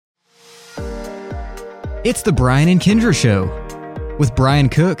It's the Brian and Kindra Show with Brian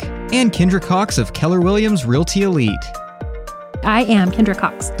Cook and Kindra Cox of Keller Williams Realty Elite. I am Kindra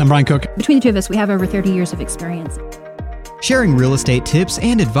Cox. I'm Brian Cook. Between the two of us, we have over 30 years of experience. Sharing real estate tips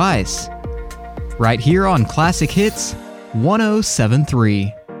and advice. Right here on Classic Hits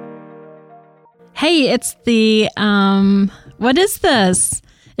 107.3. Hey, it's the, what is this?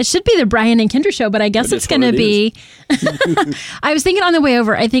 It should be the Brian and Kindra Show, but I guess it's going to be, I was thinking on the way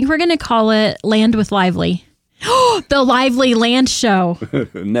over, I think we're going to call it Land with Lively. The Lively Land Show.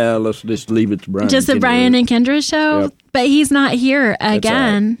 No, let's just leave it to Brian. Just the Brian and Kindra Show? Yep. But he's not here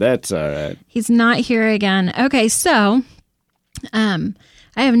again. That's all right. He's not here again. Okay, so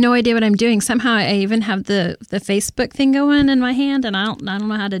I have no idea what I'm doing. Somehow I even have the Facebook thing going in my hand, and I don't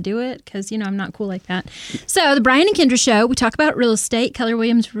know how to do it because, I'm not cool like that. So the Brian and Kindra Show, we talk about real estate, Keller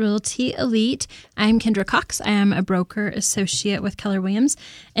Williams Realty Elite. I'm Kindra Cox. I am a broker associate with Keller Williams,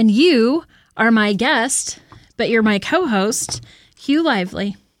 and you are my guest, but you're my co-host, Hugh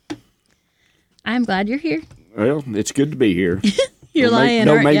Lively. I'm glad you're here. Well, it's good to be here. You're lying,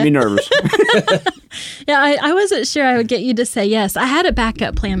 Don't aren't make you? me nervous. Yeah, I wasn't sure I would get you to say yes. I had a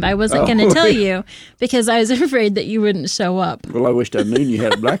backup plan, but I wasn't going to tell you because I was afraid that you wouldn't show up. Well, I wished I'd known you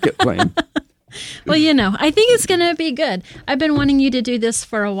had a backup plan. Well, I think it's going to be good. I've been wanting you to do this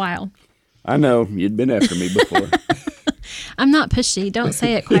for a while. I know. You'd been after me before. I'm not pushy. Don't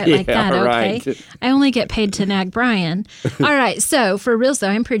say it quite like that, okay? Right. I only get paid to nag Brian. All right, so for reals, though,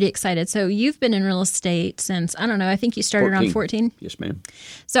 I'm pretty excited. So you've been in real estate since, I don't know, I think you started around 14? Yes, ma'am.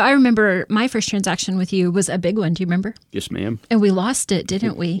 So I remember my first transaction with you was a big one. Do you remember? Yes, ma'am. And we lost it,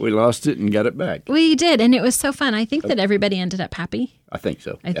 didn't we? We lost it and got it back. We did, and it was so fun. I think that everybody ended up happy. I think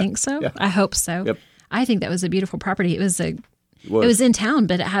so. I think so. Yeah. I hope so. Yep. I think that was a beautiful property. It was in town,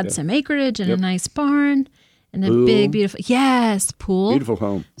 but it had some acreage and a nice barn and a pool. Big, beautiful, pool. Beautiful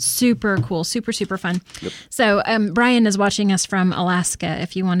home. Super cool. Super, super fun. Yep. So Brian is watching us from Alaska.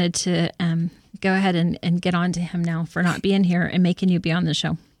 If you wanted to go ahead and get on to him now for not being here and making you be on the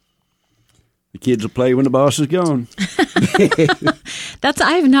show. The kids will play when the boss is gone.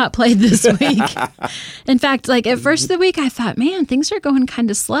 I have not played this week. In fact, at first of the week, I thought, man, things are going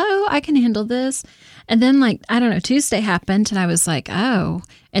kind of slow. I can handle this. And then, Tuesday happened, and I was like, oh.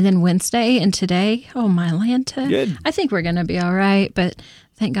 And then Wednesday and today, oh, my Lanta. Good. I think we're going to be all right, but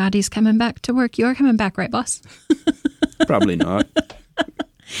thank God he's coming back to work. You're coming back, right, boss? Probably not.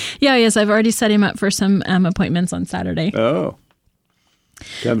 Yes, I've already set him up for some appointments on Saturday. Oh.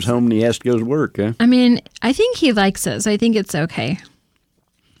 Comes home and he has to go to work, huh? I mean, I think he likes us. I think it's okay.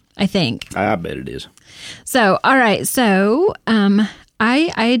 I think. I bet it is. So, all right. So,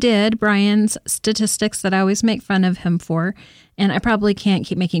 I did Brian's statistics that I always make fun of him for, and I probably can't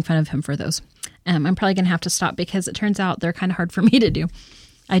keep making fun of him for those. I'm probably going to have to stop because it turns out they're kind of hard for me to do.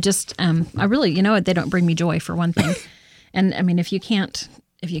 I just, I really, they don't bring me joy for one thing. And I mean, if you can't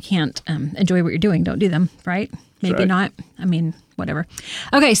enjoy what you're doing, don't do them, right? Maybe right. not. I mean, whatever.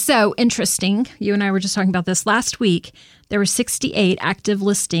 Okay, so interesting. You and I were just talking about this last week. There were 68 active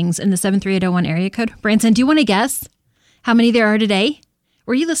listings in the 73801 area code. Branson, do you want to guess how many there are today?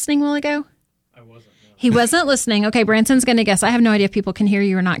 Were you listening a while ago? I wasn't. No. He wasn't listening. Okay, Branson's going to guess. I have no idea if people can hear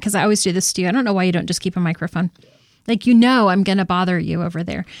you or not because I always do this to you. I don't know why you don't just keep a microphone. Yeah. I'm going to bother you over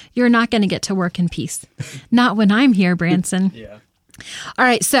there. You're not going to get to work in peace. Not when I'm here, Branson. Yeah. All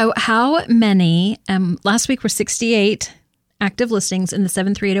right, so how many, last week were 68 active listings in the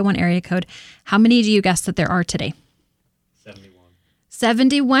 73801 area code. How many do you guess that there are today? 71.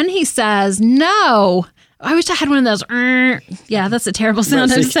 71, he says. No. I wish I had one of those. Yeah, that's a terrible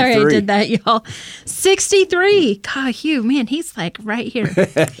sound. I'm sorry I did that, y'all. 63. God, Hugh, man, he's right here.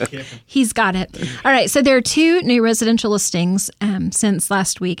 He's got it. All right, so there are 2 new residential listings since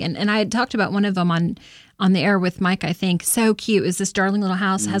last week, and I had talked about one of them on the air with Mike, I think. So cute. Is this darling little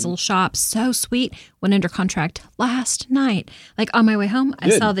house, has a little shop. So sweet. Went under contract last night. On my way home,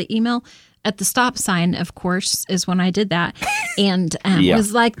 I saw the email at the stop sign, of course, is when I did that. And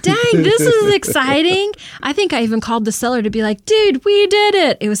was like, dang, this is exciting. I think I even called the seller to be like, dude, we did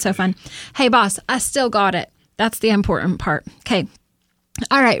it. It was so fun. Hey, boss, I still got it. That's the important part. Okay.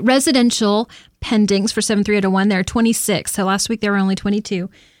 All right. Residential pendings for 73801. There are 26. So last week there were only 22.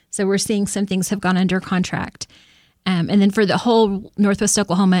 So we're seeing some things have gone under contract. And then for the whole Northwest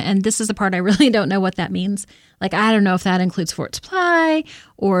Oklahoma, and this is the part I really don't know what that means. I don't know if that includes Fort Supply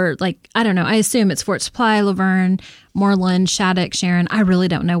or I don't know. I assume it's Fort Supply, Laverne, Moreland, Shattuck, Sharon. I really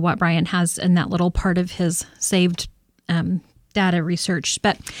don't know what Brian has in that little part of his saved data research,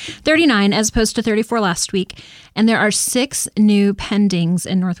 but 39 as opposed to 34 last week. And there are 6 new pendings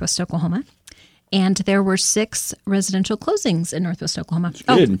in Northwest Oklahoma. And there were 6 residential closings in Northwest Oklahoma.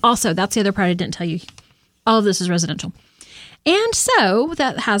 Good. Oh, also, that's the other part I didn't tell you. All of this is residential. And so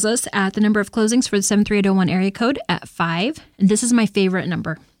that has us at the number of closings for the 73801 area code at 5. And this is my favorite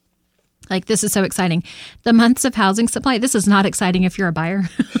number. Like, this is so exciting. The months of housing supply, this is not exciting if you're a buyer.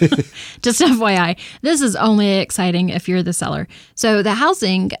 Just FYI, this is only exciting if you're the seller. So the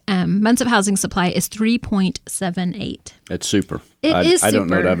housing, months of housing supply is 3.78. That's super. It is super. I don't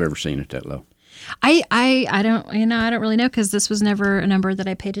know that I've ever seen it that low. I don't really know, because this was never a number that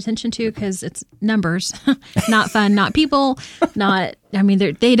I paid attention to, because it's numbers, not fun, not people,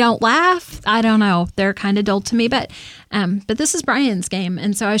 they don't laugh. I don't know. They're kind of dull to me, but this is Brian's game.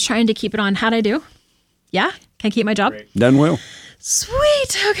 And so I was trying to keep it on. How'd I do? Yeah. Can I keep my job? Great. Done well.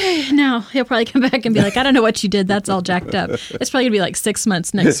 Sweet. Okay. Now he'll probably come back and be like, I don't know what you did. That's all jacked up. It's probably gonna be like 6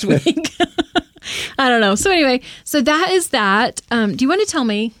 months next week. I don't know. So anyway, so that is that. Do you want to tell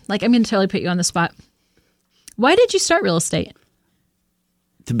me, like, I'm going to totally put you on the spot. Why did you start real estate?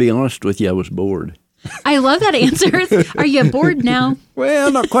 To be honest with you, I was bored. I love that answer. Are you bored now?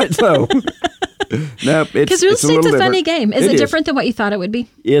 Well, not quite so. No, because real estate's a funny game. Is it different than what you thought it would be?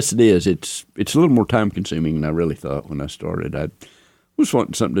 Yes, it is. It's a little more time consuming than I really thought when I started. I was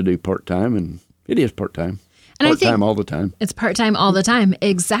wanting something to do part-time, and it is part-time. Part-time all the time. It's part-time all the time.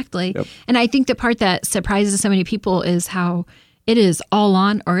 Exactly. Yep. And I think the part that surprises so many people is how it is all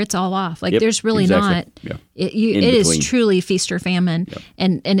on or it's all off. Like, there's really not. Yeah. It is truly feast or famine. Yep.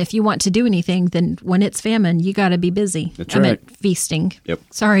 And if you want to do anything, then when it's famine, you got to be busy. That's right. Meant feasting. Yep.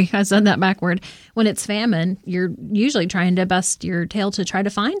 Sorry, I said that backward. When it's famine, you're usually trying to bust your tail to try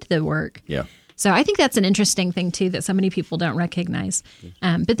to find the work. Yeah. So I think that's an interesting thing, too, that so many people don't recognize.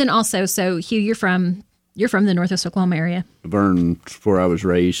 But then also, so Hugh, you're from the Northwest Oklahoma area. Laverne, where I was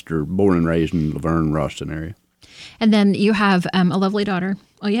born and raised in Laverne, Ralston area. And then you have a lovely daughter.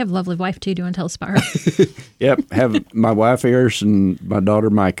 Oh, you have a lovely wife, too. Do you want to tell us about her? Yep. Have my wife, Eris, and my daughter,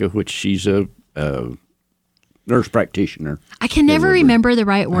 Micah, which she's a nurse practitioner. I can never remember the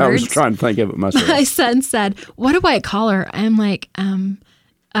right words. I was trying to think of it myself. My son said, what do I call her? I'm like, you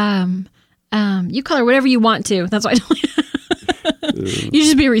call her whatever you want to. That's what I told you. You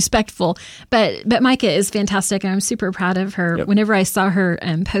just be respectful. But Micah is fantastic, and I'm super proud of her. Yep. Whenever I saw her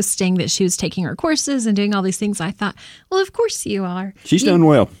posting that she was taking her courses and doing all these things, I thought, well, of course you are. She's done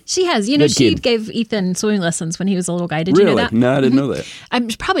well. She has. You know, she gave Ethan swimming lessons when he was a little guy. Did you know that? No, I didn't know that.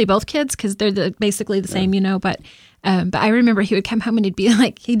 Probably both kids, because they're basically the same, you know, but I remember he would come home and he'd be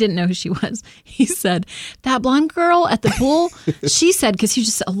like, he didn't know who she was. He said, that blonde girl at the pool, she said, because he was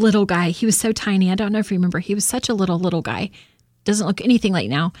just a little guy. He was so tiny. I don't know if you remember. He was such a little guy. Doesn't look anything like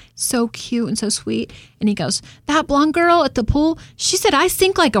now. So cute and so sweet. And he goes, that blonde girl at the pool, she said, I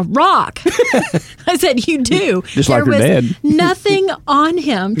sink like a rock. I said, you do. Just like her dad. Nothing on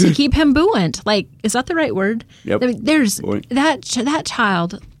him to keep him buoyant. Like, is that the right word? Yep. I mean, there's that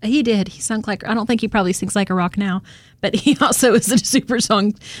child. He sunk like, I don't think he probably sinks like a rock now, but he also is a super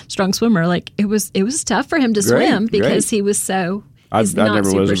strong swimmer. Like, it was tough for him to swim because he was so. I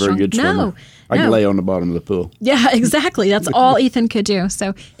never was a very good swimmer. I could lay on the bottom of the pool. Yeah, exactly. That's all Ethan could do.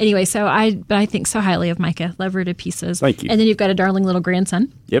 So anyway, I think so highly of Micah. Love her to pieces. Thank you. And then you've got a darling little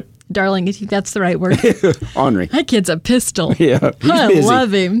grandson. Yep. Darling, I think that's the right word. Henri. That kid's a pistol. Yeah, I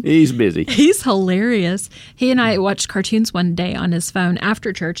love him. He's busy. He's hilarious. He and I watched cartoons one day on his phone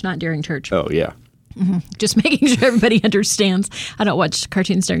after church, not during church. Oh, yeah. Mm-hmm. Just making sure everybody understands. I don't watch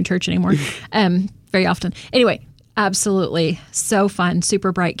cartoons during church anymore very often. Anyway. Absolutely. So fun.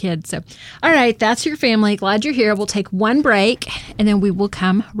 Super bright kid. So, all right. That's your family. Glad you're here. We'll take one break and then we will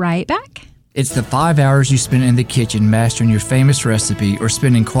come right back. It's the 5 hours you spend in the kitchen mastering your famous recipe or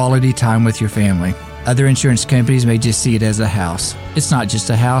spending quality time with your family. Other insurance companies may just see it as a house. It's not just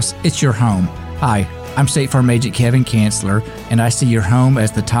a house. It's your home. Hi, I'm State Farm Agent Kevin Kanzler, and I see your home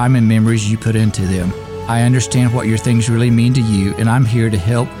as the time and memories you put into them. I understand what your things really mean to you, and I'm here to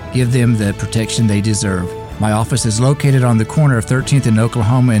help give them the protection they deserve. My office is located on the corner of 13th and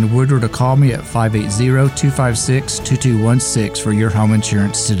Oklahoma and Woodward, to call me at 580-256-2216 for your home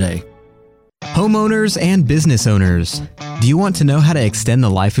insurance today. Homeowners and business owners, do you want to know how to extend the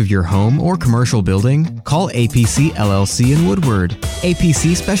life of your home or commercial building? Call APC LLC in Woodward.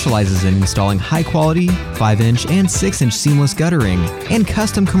 APC specializes in installing high-quality 5-inch and 6-inch seamless guttering and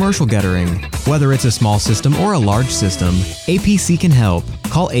custom commercial guttering. Whether it's a small system or a large system, APC can help.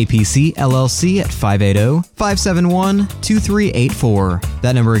 Call APC LLC at 580-571-2384.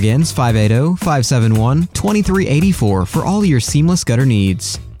 That number again is 580-571-2384 for all your seamless gutter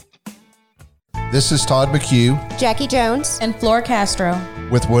needs. This is Todd McHugh, Jackie Jones, and Flora Castro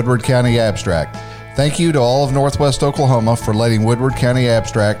with Woodward County Abstract. Thank you to all of Northwest Oklahoma for letting Woodward County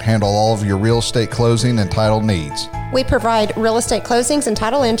Abstract handle all of your real estate closing and title needs. We provide real estate closings and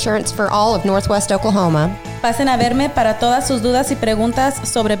title insurance for all of Northwest Oklahoma. Pasen a verme para todas sus dudas y preguntas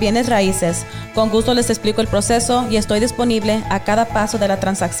sobre bienes raíces. Con gusto les explico el proceso y estoy disponible a cada paso de la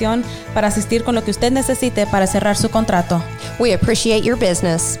transacción para asistir con lo que usted necesite para cerrar su contrato. We appreciate your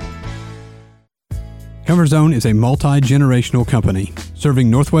business. Comfort Zone is a multi-generational company serving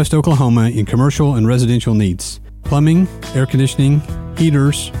Northwest Oklahoma in commercial and residential needs. Plumbing, air conditioning,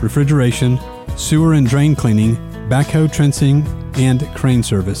 heaters, refrigeration, sewer and drain cleaning, backhoe trencing, and crane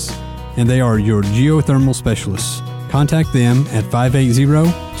service. And they are your geothermal specialists. Contact them at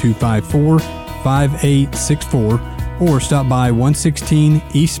 580-254-5864 or stop by 116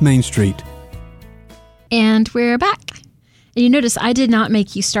 East Main Street. And we're back. And you notice I did not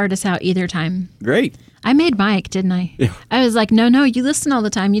make you start us out either time. Great. I made Mike, didn't I? Yeah. I was like, no, you listen all the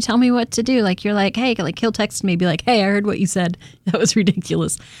time. You tell me what to do. Like, you're like, hey, like he'll text me, be like, hey, I heard what you said. That was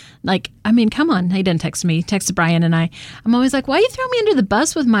ridiculous. Like, I mean, come on. He didn't text me. He texted Brian and I. I'm always like, why you throw me under the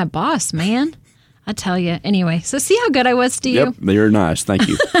bus with my boss, man? I tell you. Anyway, so see how good I was to you? Yep, you're nice. Thank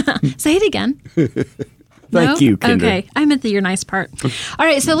you. Say it again. Thank you, Kindra. Okay, I meant the you're nice part. All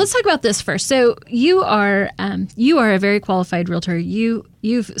right, so let's talk about this first. So you are a very qualified realtor.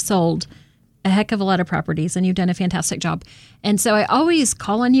 You've sold a heck of a lot of properties, and you've done a fantastic job. And so I always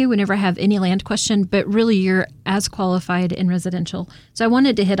call on you whenever I have any land question, but really you're as qualified in residential. So I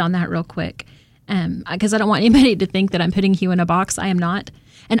wanted to hit on that real quick because I don't want anybody to think that I'm putting Hugh in a box. I am not.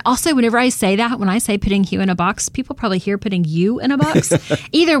 And also, whenever I say that, when I say putting Hugh in a box, people probably hear putting you in a box.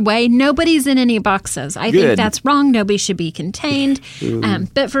 Either way, nobody's in any boxes. I think that's wrong. Nobody should be contained.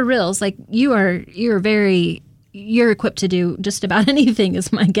 But for reals, like you're equipped to do just about anything,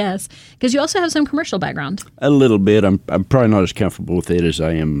 is my guess, because you also have some commercial background. A little bit. I'm probably not as comfortable with it as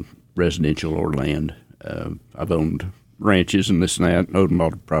I am residential or land. I've owned ranches and this and that, and owned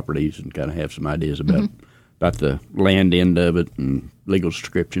multiple properties, and kind of have some ideas about the land end of it and legal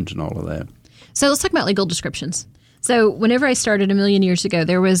descriptions and all of that. So let's talk about legal descriptions. So whenever I started a million years ago,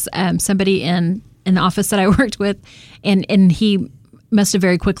 there was somebody in the office that I worked with, and he must have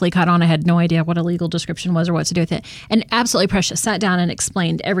very quickly caught on. I had no idea what a legal description was or what to do with it. And absolutely precious sat down and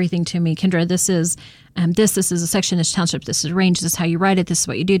explained everything to me. Kindra, this is this is a section, this township, this is a range, this is how you write it, this is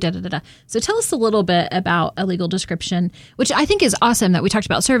what you do, da-da-da-da. So tell us a little bit about a legal description, which I think is awesome that we talked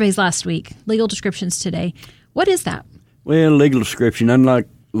about surveys last week, legal descriptions today. What is that? Well, legal description, unlike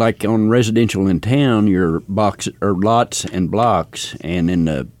on residential in town, your box or lots and blocks, and in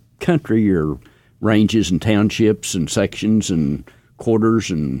the country, your ranges and townships and sections and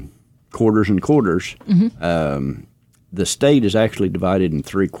quarters and quarters and quarters. The state is actually divided in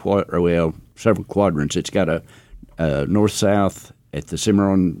several quadrants. It's got a north-south at the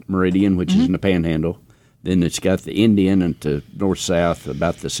Cimarron Meridian, which is in the Panhandle. Then it's got the Indian at the north-south,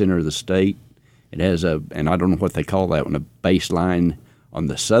 about the center of the state. It has and I don't know what they call that one, a baseline on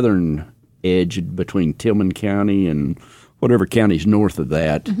the southern edge between Tillman County and whatever county's north of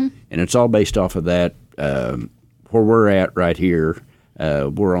that. And it's all based off of that. Where we're at right here,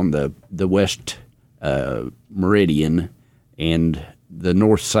 we're on the west meridian, and the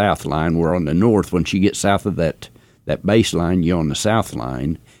north-south line, we're on the north. Once you get south of that baseline, you're on the south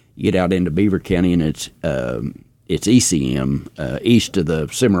line. You get out into Beaver County, and it's ECM, east of the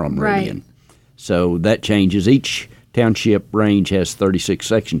Cimarron Meridian. Right. So that changes. Each township range has 36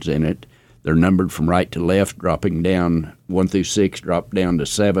 sections in it. They're numbered from right to left, dropping down 1 through 6, drop down to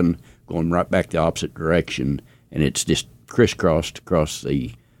 7, going right back the opposite direction. And it's just crisscrossed across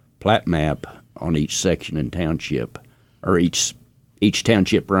the plat map on each section and township, or each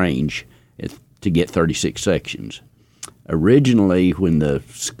township range, to get 36 sections. Originally, when the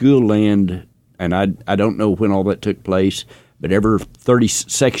school land, and I don't know when all that took place, but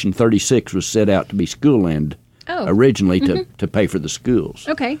section 36 was set out to be school land originally to pay for the schools.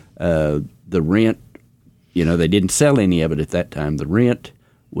 Okay. The rent, they didn't sell any of it at that time. The rent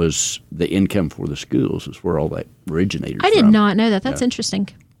was the income for the schools, is where all that originated from. I did not know that. That's interesting.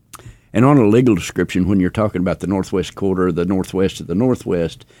 And on a legal description, when you're talking about the northwest quarter, the northwest of the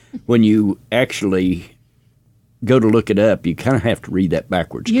northwest, when you actually go to look it up, you kind of have to read that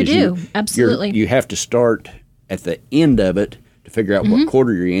backwards. You do, absolutely. You have to start at the end of it to figure out what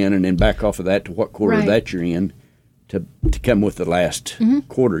quarter you're in, and then back off of that to what quarter that you're in to come with the last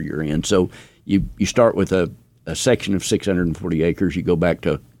quarter you're in. So you start with a section of 640 acres, you go back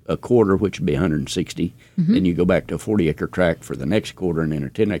to a quarter, which would be 160. Then you go back to a 40-acre tract for the next quarter, and then a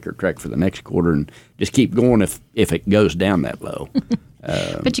 10-acre tract for the next quarter, and just keep going if it goes down that low.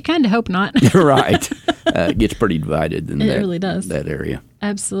 But you kind of hope not. Right. It gets pretty divided in really does. That area.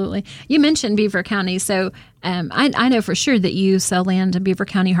 Absolutely. You mentioned Beaver County, so I know for sure that you sell land in Beaver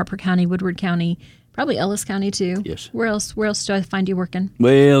County, Harper County, Woodward County, Probably Ellis County too. Yes. Where else do I find you working?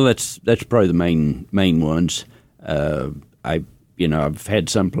 Well, that's probably the main ones. I've had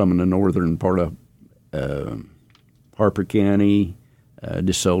some plumb in the northern part of Harper County.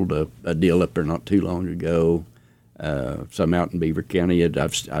 Just sold a deal up there not too long ago. Some out in Beaver County.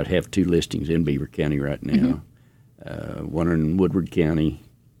 I have 2 listings in Beaver County right now. One in Woodward County,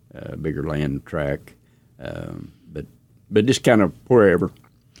 bigger land tract, but just kind of wherever.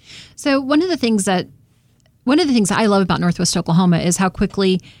 So one of the things I love about Northwest Oklahoma is how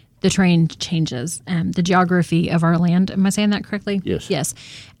quickly the terrain changes, the geography of our land. Am I saying that correctly? Yes. Yes.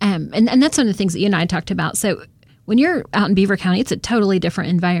 And that's one of the things that you and I talked about. So when you're out in Beaver County, it's a totally different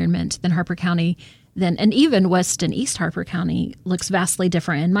environment than Harper County. And even West and East Harper County looks vastly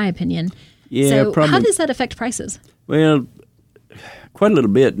different, in my opinion. Yeah, so probably. How does that affect prices? Well, quite a little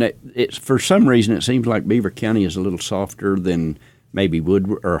bit. It's, for some reason, it seems like Beaver County is a little softer than maybe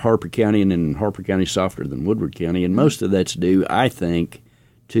Woodward or Harper County, and then Harper County softer than Woodward County. And most of that's due, I think,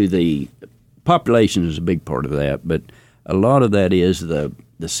 to the population is a big part of that, but a lot of that is the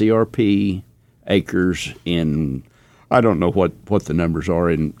CRP acres in, I don't know what the numbers are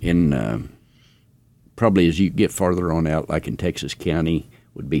in probably as you get farther on out, like in Texas County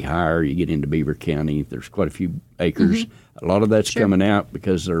would be higher. You get into Beaver County, there's quite a few acres. A lot of that's coming out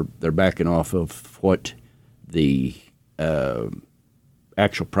because they're backing off of what the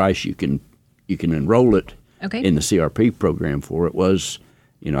actual price you can enroll it in the CRP program for. It was,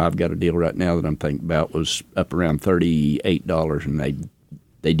 I've got a deal right now that I'm thinking about was up around $38, and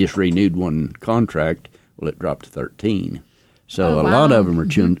they just renewed one contract. Well, it dropped to $13. So a lot of them are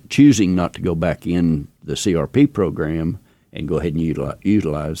choosing not to go back in the CRP program and go ahead and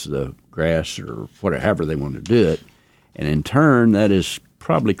utilize the grass or whatever, however they want to do it. And in turn, that has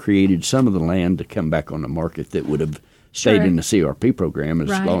probably created some of the land to come back on the market that would have stayed in the CRP program as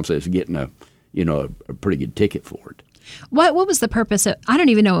long as it's getting a pretty good ticket for it. What was the purpose of, I don't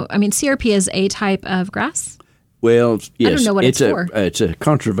even know, I mean, CRP is a type of grass? Well, yes. I don't know what it's for. It's a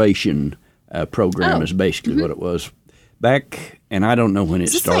conservation program is basically what it was. Back, and I don't know when it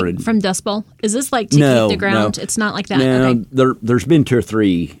started. Like from Dust Bowl? Is this like to keep the ground? No. It's not like that? No, there's been 2 or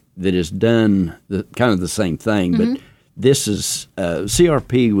 3 that has done kind of the same thing, but this is,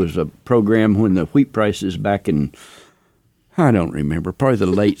 CRP was a program when the wheat prices back in, I don't remember, probably the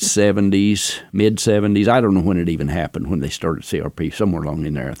late 70s, mid 70s. I don't know when it even happened, when they started CRP, somewhere along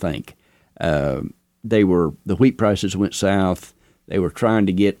in there, I think. The wheat prices went south. They were trying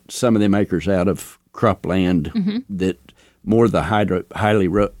to get some of them acres out of cropland that more the highly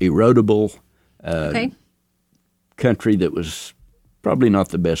erodible country that was probably not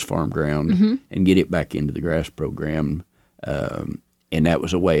the best farm ground and get it back into the grass program. And that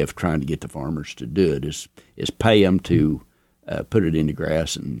was a way of trying to get the farmers to do it, is pay them to put it into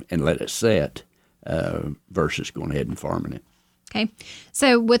grass and let it set versus going ahead and farming it. Okay.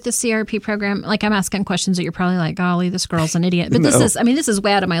 So with the CRP program, like I'm asking questions that you're probably like, golly, this girl's an idiot. But this is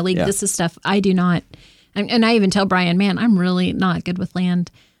way out of my league. Yeah. This is stuff I do not. And I even tell Brian, man, I'm really not good with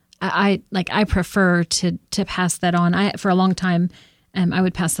land. I prefer to pass that on. For a long time, I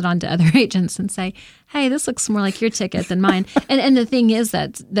would pass it on to other agents and say, hey, this looks more like your ticket than mine. and the thing is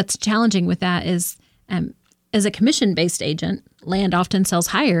that's challenging with that is as a commission-based agent, land often sells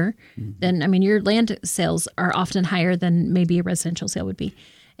higher than, your land sales are often higher than maybe a residential sale would be.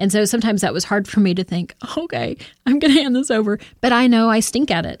 And so sometimes that was hard for me to think, okay, I'm going to hand this over. But I know I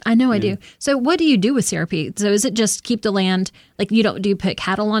stink at it. I know I do. So what do you do with CRP? So is it just keep the land, like do you put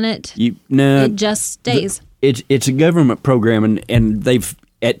cattle on it? No. It just stays? It's a government program, and they've,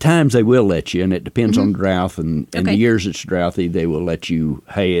 at times they will let you, and it depends on drought, and the years it's drouthy, they will let you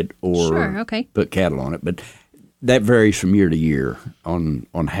hay it or put cattle on it. But that varies from year to year on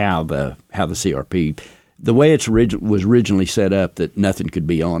how the CRP, the way it was originally set up, that nothing could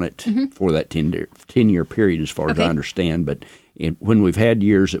be on it for that 10-year period, as far as I understand. But when we've had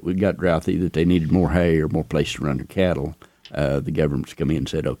years that we got drouthy, that they needed more hay or more place to run their cattle, the government's come in and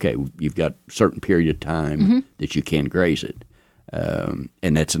said, okay, you've got a certain period of time that you can graze it.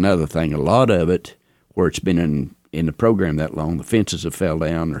 And that's another thing. A lot of it, where it's been in the program that long, the fences have fell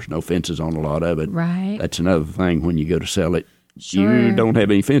down. There's no fences on a lot of it. Right. That's another thing. When you go to sell it, you don't have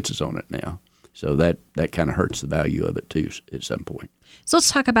any fences on it now. So that kind of hurts the value of it too at some point. So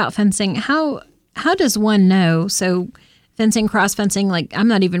let's talk about fencing. How does one know? So fencing, cross fencing, like I'm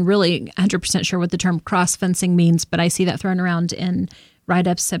not even really 100% sure what the term cross fencing means, but I see that thrown around in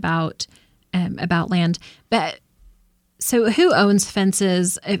write-ups about land. But so who owns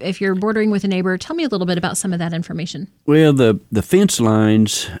fences? If you're bordering with a neighbor, tell me a little bit about some of that information. Well, the fence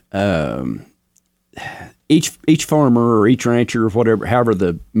lines, each farmer or each rancher or whatever, however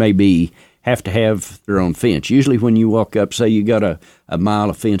the may be, have to have their own fence. Usually when you walk up, say you got a mile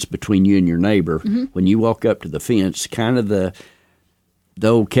of fence between you and your neighbor, when you walk up to the fence, kind of the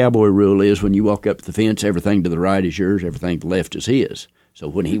old cowboy rule is when you walk up to the fence, everything to the right is yours, everything to the left is his. So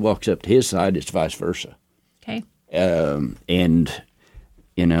when he walks up to his side, it's vice versa. Okay. And,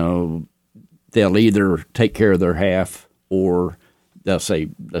 you know, they'll either take care of their half or they'll say,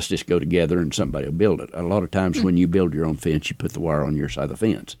 let's just go together and somebody will build it. A lot of times when you build your own fence, you put the wire on your side of the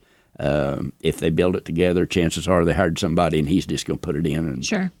fence. If they build it together, chances are they hired somebody and he's just going to put it in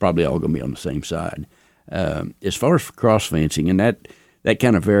and probably all going to be on the same side. As far as cross fencing, and that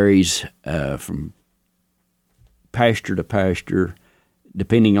kind of varies from pasture to pasture,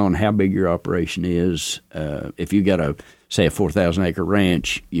 depending on how big your operation is. If you got say a 4,000 acre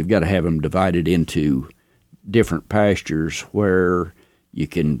ranch, you've got to have them divided into different pastures where you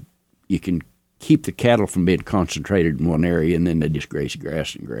can keep the cattle from being concentrated in one area, and then they just graze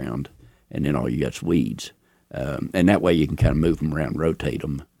grass and ground, and then all you got's weeds. And that way you can kind of move them around, rotate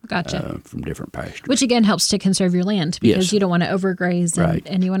them. Gotcha. From different pastures. Which, again, helps to conserve your land because you don't want to overgraze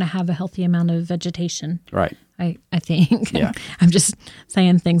and you want to have a healthy amount of vegetation. Right. I think. Yeah. I'm just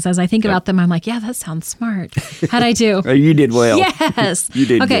saying things. As I think about them, I'm like, yeah, that sounds smart. How'd I do? You did well. Yes. You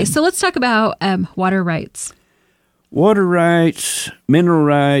did Okay, good. so let's talk about water rights. Water rights, mineral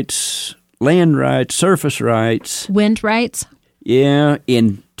rights, land rights, surface rights. Wind rights? Yeah.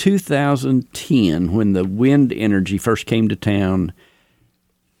 In 2010, when the wind energy first came to town,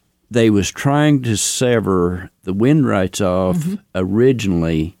 they was trying to sever the wind rights off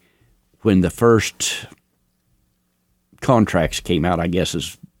originally when the first contracts came out, I guess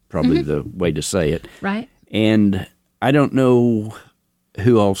is probably the way to say it. Right. And I don't know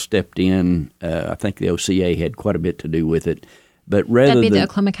who all stepped in. I think the OCA had quite a bit to do with it. But rather That'd be than the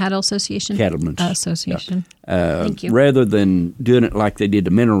Oklahoma Cattle Association? Cattlemen's Association. Thank you. Rather than doing it like they did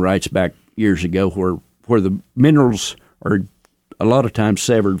the mineral rights back years ago where the minerals are a lot of times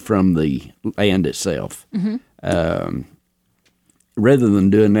severed from the land itself. Rather than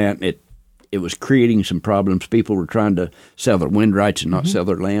doing that, it was creating some problems. People were trying to sell their wind rights and not sell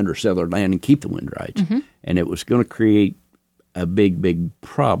their land, or sell their land and keep the wind rights. And it was going to create a big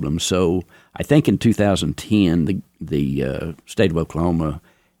problem. So I think in 2010, the state of Oklahoma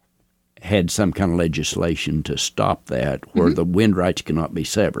had some kind of legislation to stop that, where the wind rights cannot be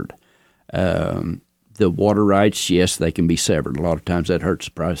severed. The water rights, yes, they can be severed. A lot of times that hurts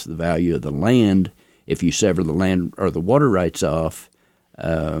the price of the value of the land if you sever the land or the water rights off,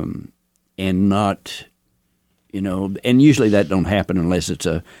 and not, and usually that don't happen unless it's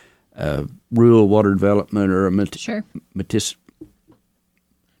a rural water development or a municipal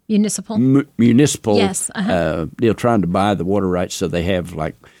yes, deal trying to buy the water rights, so they have,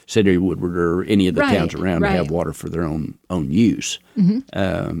 like City of Woodward or any of the towns around to have water for their own use.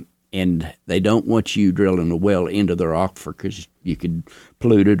 And they don't want you drilling a well into their aquifer because you could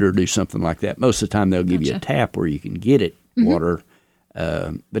pollute it or do something like that. Most of the time they'll give you a tap where you can get it water,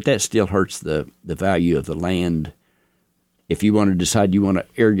 but that still hurts the value of the land. If you want to decide you want to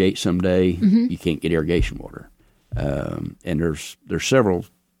irrigate someday, you can't get irrigation water. And there's several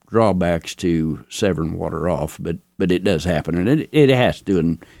drawbacks to severing water off, but it does happen, and it has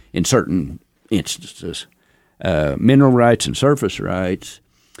to in certain instances. Mineral rights and surface rights.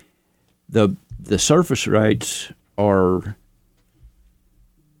 The surface rights are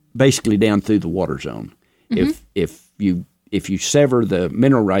basically down through the water zone. If you sever the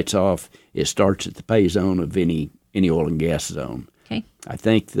mineral rights off, it starts at the pay zone of any oil and gas zone. Okay. I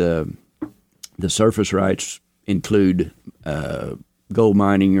think the surface rights include gold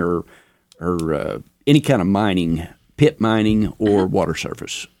mining or any kind of mining, pit mining or water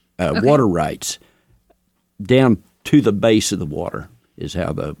surface. Water rights down to the base of the water is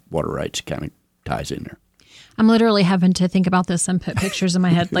how the water rights kind of ties in there. I'm literally having to think about this and put pictures in my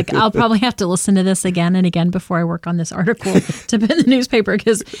head. Like, I'll probably have to listen to this again and again before I work on this article to put in the newspaper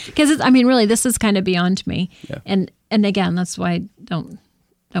because it's, really, this is kind of beyond me. Yeah. And again, that's why I don't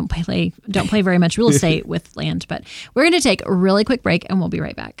play very much real estate with land. But we're going to take a really quick break and we'll be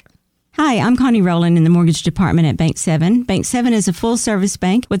right back. Hi, I'm Connie Rowland in the mortgage department at Bank 7. Bank 7 is a full-service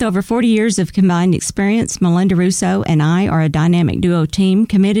bank with over 40 years of combined experience. Melinda Russo and I are a dynamic duo team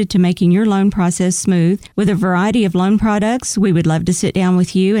committed to making your loan process smooth. With a variety of loan products, we would love to sit down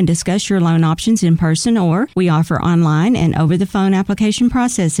with you and discuss your loan options in person, or we offer online and over-the-phone application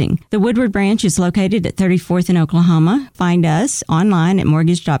processing. The Woodward branch is located at 34th in Oklahoma. Find us online at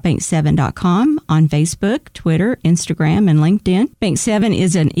mortgage.bank7.com, on Facebook, Twitter, Instagram, and LinkedIn. Bank 7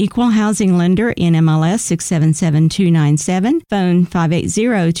 is an equal housing lender, NMLS 677297, phone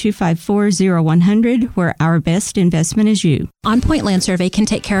 580-254-0100, where our best investment is you. On Point Land Survey can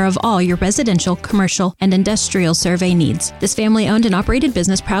take care of all your residential, commercial, and industrial survey needs. This family-owned and operated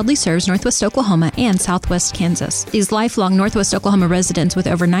business proudly serves Northwest Oklahoma and Southwest Kansas. These lifelong Northwest Oklahoma residents with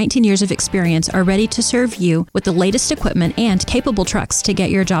over 19 years of experience are ready to serve you with the latest equipment and capable trucks to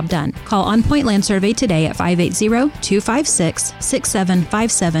get your job done. Call On Point Land Survey today at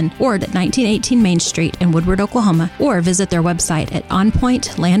 580-256-6757 or at 1918 Main Street in Woodward, Oklahoma, or visit their website at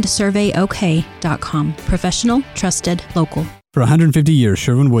onpointlandsurveyok.com. Professional, trusted, local. For 150 years,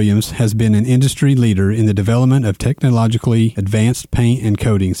 Sherwin-Williams has been an industry leader in the development of technologically advanced paint and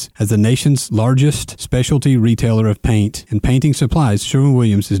coatings. As the nation's largest specialty retailer of paint and painting supplies,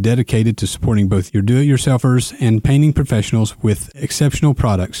 Sherwin-Williams is dedicated to supporting both your do-it-yourselfers and painting professionals with exceptional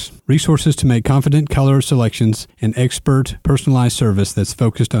products, resources to make confident color selections, and expert personalized service that's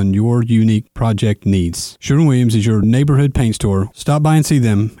focused on your unique project needs. Sherwin-Williams is your neighborhood paint store. Stop by and see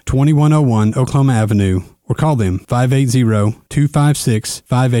them, 2101 Oklahoma Avenue, or call them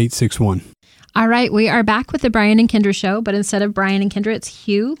 580-256-5861. All right, we are back with the Brian and Kindra Show, but instead of Brian and Kindra, it's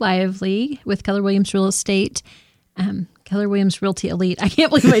Hugh Lively with Keller Williams Real Estate, Keller Williams Realty Elite. I can't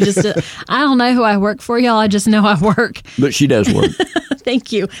believe I just did. I don't know who I work for, y'all. I just know I work. But she does work.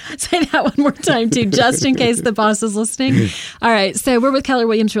 Thank you. Say that one more time, too, just in case the boss is listening. All right, so we're with Keller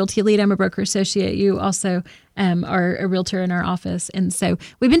Williams Realty Elite. I'm a broker associate. You also are a realtor in our office. And so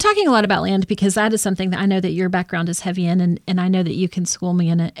we've been talking a lot about land because that is something that I know that your background is heavy in, and I know that you can school me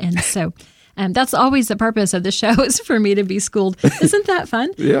in it. And so that's always the purpose of the show, is for me to be schooled. Isn't that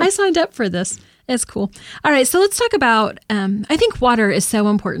fun? Yeah. I signed up for this. It's cool. All right, so let's talk about, I think water is so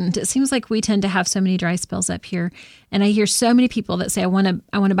important. It seems like we tend to have so many dry spells up here, and I hear so many people that say, I want to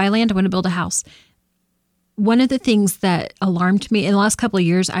buy land, I want to build a house. One of the things that alarmed me in the last couple of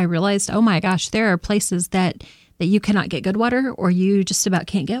years, I realized, oh my gosh, there are places that you cannot get good water, or you just about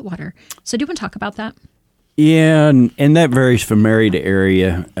can't get water. So do you want to talk about that? Yeah, and that varies from area to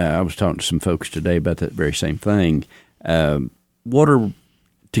area. I was talking to some folks today about that very same thing. Water,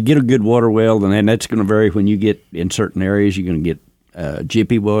 to get a good water well, and that's going to vary when you get in certain areas. You're going to get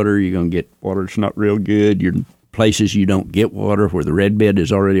jippy water. You're going to get water that's not real good. You're in places you don't get water where the red bed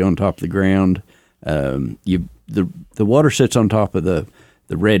is already on top of the ground. The water sits on top of the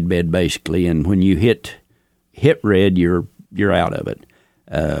red bed basically, and when you hit red, you're out of it.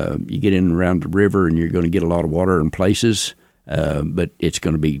 You get in around the river, and you're going to get a lot of water in places, but it's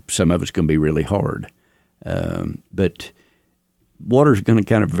going to be, some of it's going to be really hard. But water is going to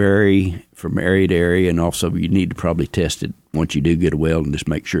kind of vary from area to area, and also you need to probably test it once you do get a well and just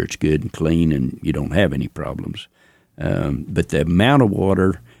make sure it's good and clean and you don't have any problems. But the amount of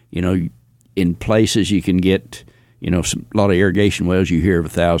water, in places you can get, a lot of irrigation wells, you hear of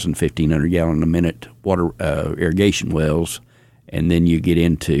 1,000, 1,500 gallon a minute water irrigation wells, and then you get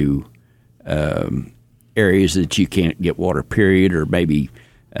into areas that you can't get water, period, or maybe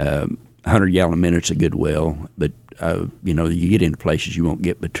 100 gallon a minute's a good well, but you get into places you won't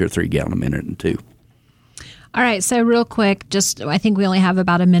get but 2 or 3 gallon a minute and 2. All right, so real quick, I think we only have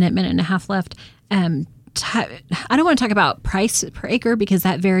about a minute and a half left. I don't want to talk about price per acre because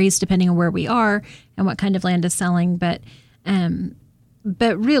that varies depending on where we are and what kind of land is selling, but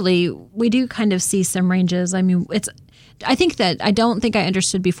really we do kind of see some ranges. I mean, I don't think I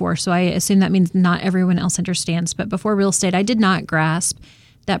understood before, so I assume that means not everyone else understands. But before real estate, I did not grasp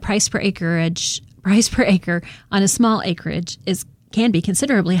that price per acre on a small acreage can be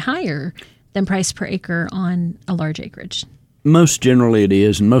considerably higher than price per acre on a large acreage. Most generally it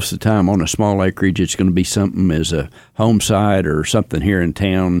is, and most of the time on a small acreage it's going to be something as a home site or something here in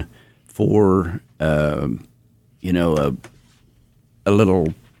town for a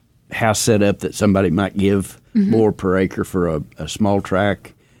little house setup that somebody might give more per acre for a small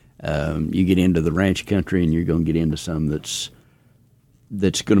tract. You get into the ranch country and you're going to get into some that's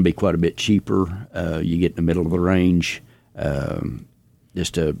going to be quite a bit cheaper. You get in the middle of the range,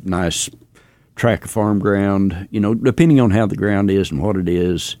 just a nice tract of farm ground, depending on how the ground is and what it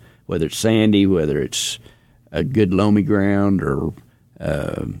is, whether it's sandy, whether it's a good loamy ground or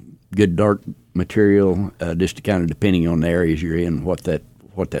good dark material, just kind of depending on the areas you're in, what that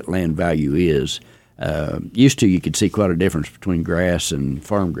land value is. Used to, you could see quite a difference between grass and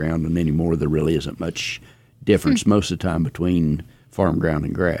farm ground, and anymore there really isn't much difference most of the time between farm ground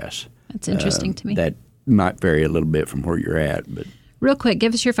and grass. That's interesting to me. That might vary a little bit from where you're at. But real quick,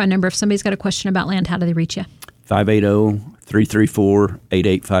 give us your phone number. If somebody's got a question about land, how do they reach you?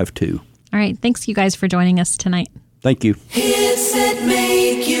 580-334-8852. All right. Thanks, you guys, for joining us tonight. Thank you. Hits that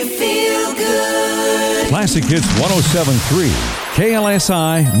make you feel good. Classic Hits 107.3.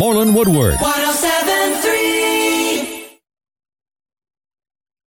 KLSI Moreland Woodward.